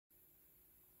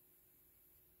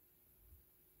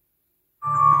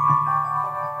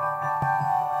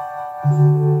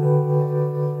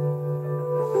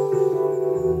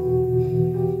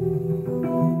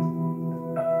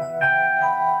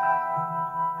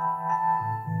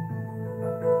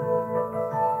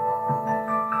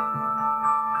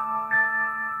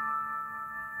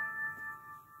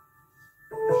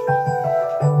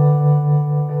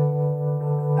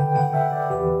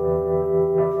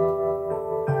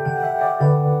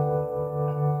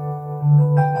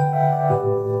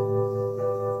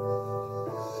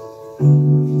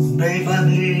Babe, I'm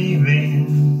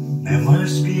leaving, I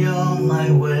must be on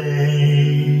my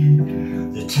way.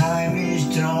 The time is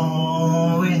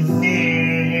drawing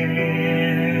near.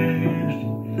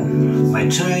 My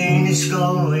train is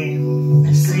going,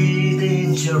 I see it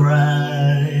in your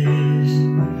eyes.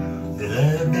 The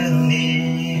love that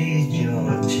needs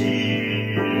your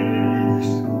tears.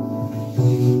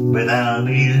 But I'll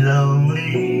be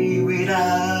lonely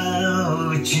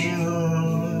without you.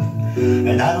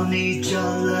 And I don't need your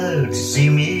love to see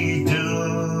me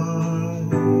through.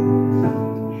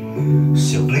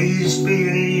 So please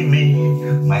believe me,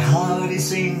 my heart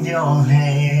is in your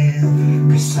hand.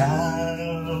 'Cause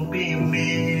I'll be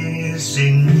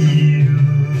missing you.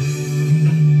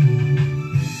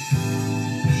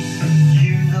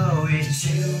 You know it's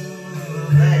too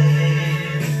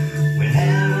late.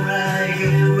 Whenever I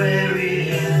get weary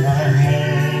and I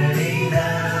had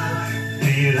enough,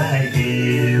 feel like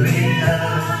giving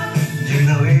up. You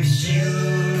know it's too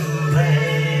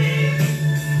late.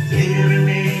 Giving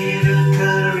me the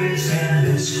courage and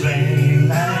the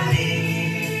strength I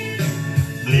need.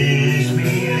 Please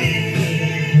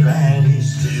believe that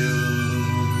it's true.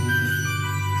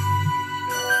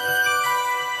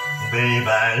 Babe,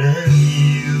 I love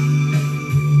you.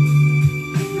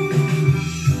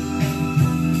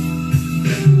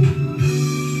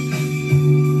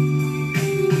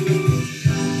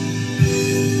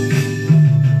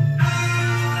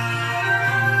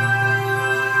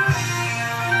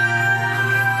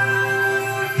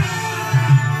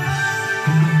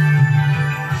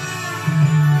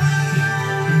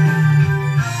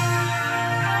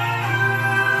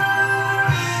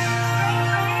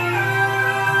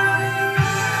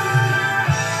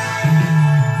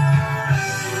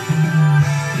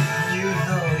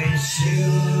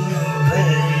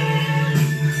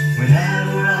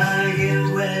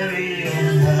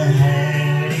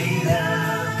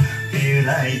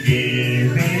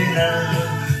 Giving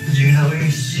up, you know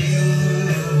it's you,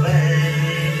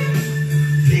 babe.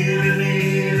 Giving me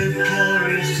the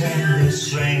courage and the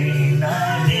strength I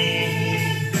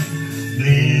need.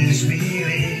 Please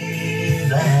believe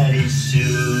that it's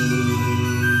true.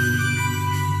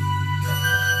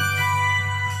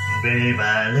 Babe, I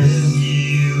love you.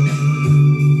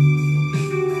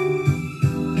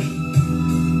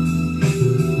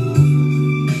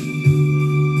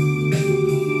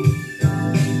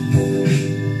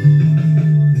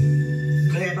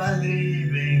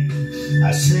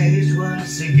 I say it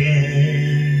once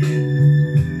again,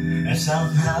 and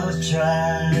somehow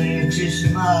try to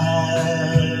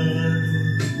smile.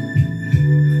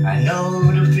 I know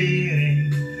the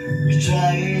feeling you're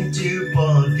trying to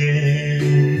forget,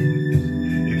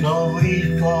 if only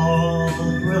for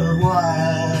a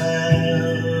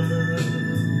while.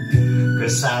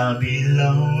 'Cause I'll be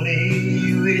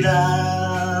lonely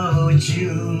without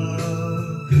you,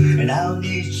 and I'll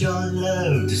need your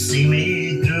love to see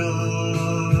me through.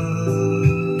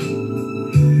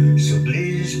 So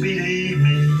please believe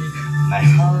me, my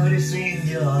heart is in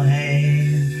your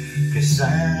hand. 'Cause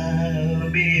I'll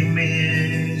be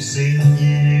missing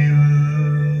you.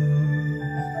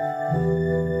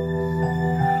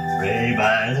 Babe,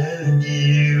 I love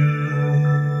you.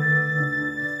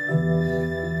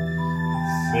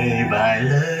 Babe, I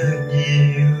love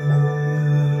you.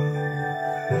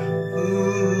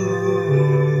 Ooh,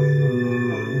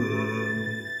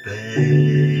 babe.